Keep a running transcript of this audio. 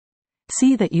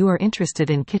See that you are interested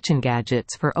in kitchen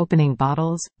gadgets for opening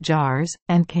bottles, jars,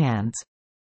 and cans.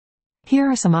 Here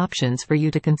are some options for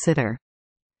you to consider.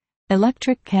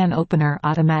 Electric can opener.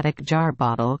 Automatic jar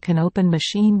bottle can open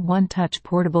machine. One-touch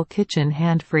portable kitchen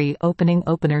hand-free opening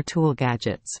opener tool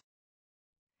gadgets.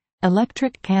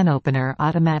 Electric can opener.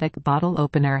 Automatic bottle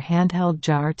opener. Handheld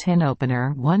jar tin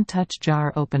opener. One-touch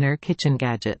jar opener kitchen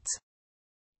gadgets.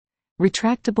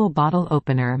 Retractable bottle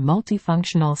opener.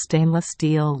 Multifunctional stainless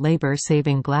steel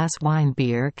labor-saving glass wine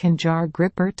beer can jar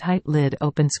gripper. Tight lid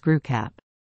open screw cap.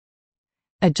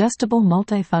 Adjustable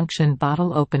multifunction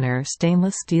bottle opener.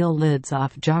 Stainless steel lids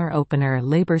off jar opener.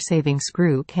 Labor-saving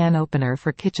screw can opener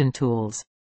for kitchen tools.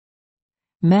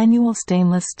 Manual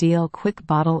stainless steel quick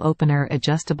bottle opener.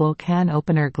 Adjustable can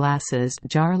opener. Glasses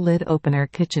jar lid opener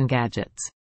kitchen gadgets.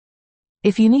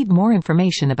 If you need more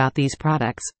information about these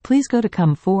products, please go to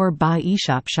Come4 Buy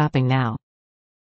eShop shopping now.